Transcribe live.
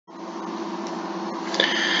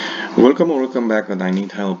Welcome or welcome back at I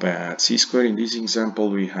Need Help at C-square. In this example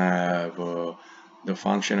we have the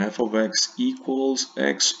function f of x equals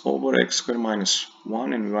x over x squared minus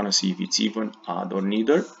 1, and we want to see if it's even, odd, or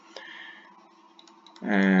neither.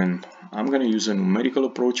 And I'm going to use a numerical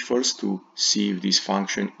approach first to see if this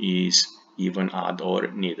function is even, odd, or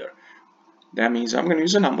neither. That means I'm going to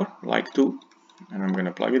use a number like 2 and I'm going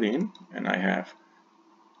to plug it in, and I have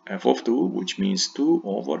f of 2, which means 2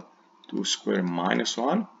 over 2 squared minus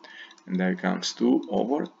 1. And there comes 2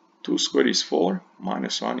 over 2 squared is 4,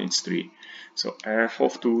 minus 1 is 3. So f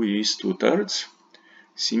of 2 is 2/3.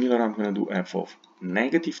 Similar, I'm going to do f of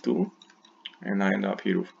negative 2, and I end up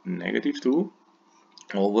here with negative 2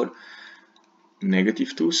 over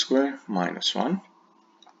negative 2 squared minus 1.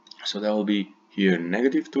 So that will be here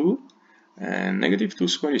negative 2, and negative 2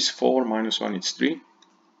 squared is 4, minus 1 is 3.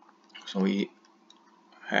 So we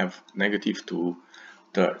have negative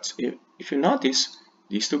 2/3. If you notice,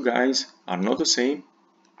 these two guys are not the same,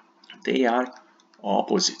 they are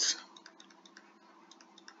opposites.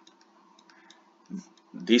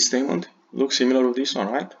 This statement looks similar to this one,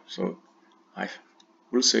 right? So I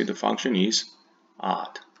will say the function is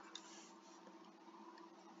odd.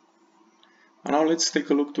 And now let's take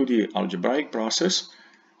a look to the algebraic process.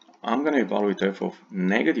 I'm going to evaluate f of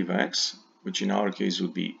negative x, which in our case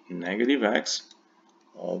would be negative x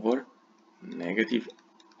over negative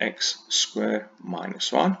x squared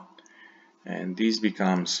minus 1, and this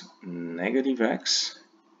becomes negative x,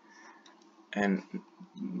 and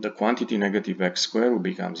the quantity negative x squared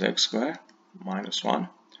becomes x squared minus 1.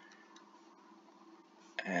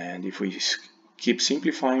 And if we keep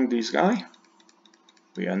simplifying this guy,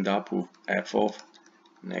 we end up with f of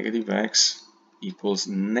negative x equals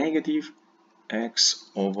negative x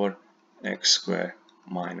over x squared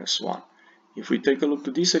minus 1. If we take a look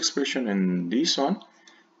to this expression and this one,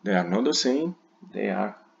 they are not the same, they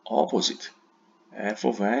are opposite. F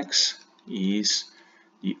of x is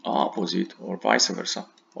the opposite, or vice versa,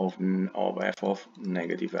 of f of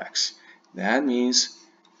negative x. That means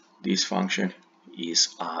this function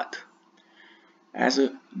is odd. As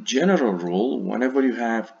a general rule, whenever you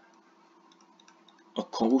have a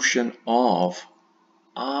quotient of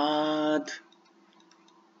odd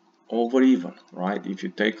over even, right? If you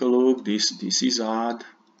take a look, this is odd,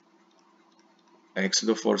 x to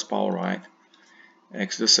the first power, right?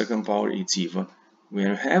 X to the second power, it's even. When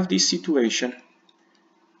you have this situation,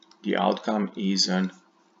 the outcome is an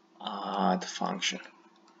odd function.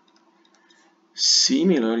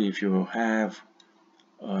 Similar, if you have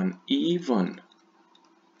an even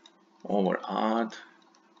over odd,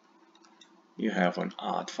 you have an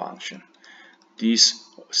odd function. This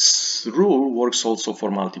rule works also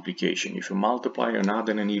for multiplication. If you multiply an odd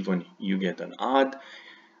and an even, you get an odd.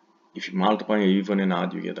 If you multiply an even and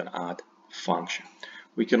odd, you get an odd function.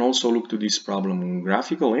 We can also look to this problem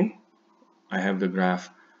graphically. I have the graph.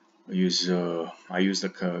 I use the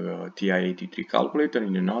TI-83 calculator,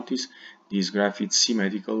 and you notice this graph is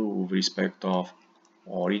symmetrical with respect of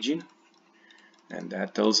origin, and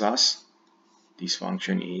that tells us this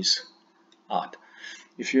function is odd.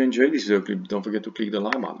 If you enjoyed this video clip, don't forget to click the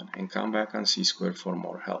like button and come back on C-squared for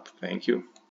more help. Thank you.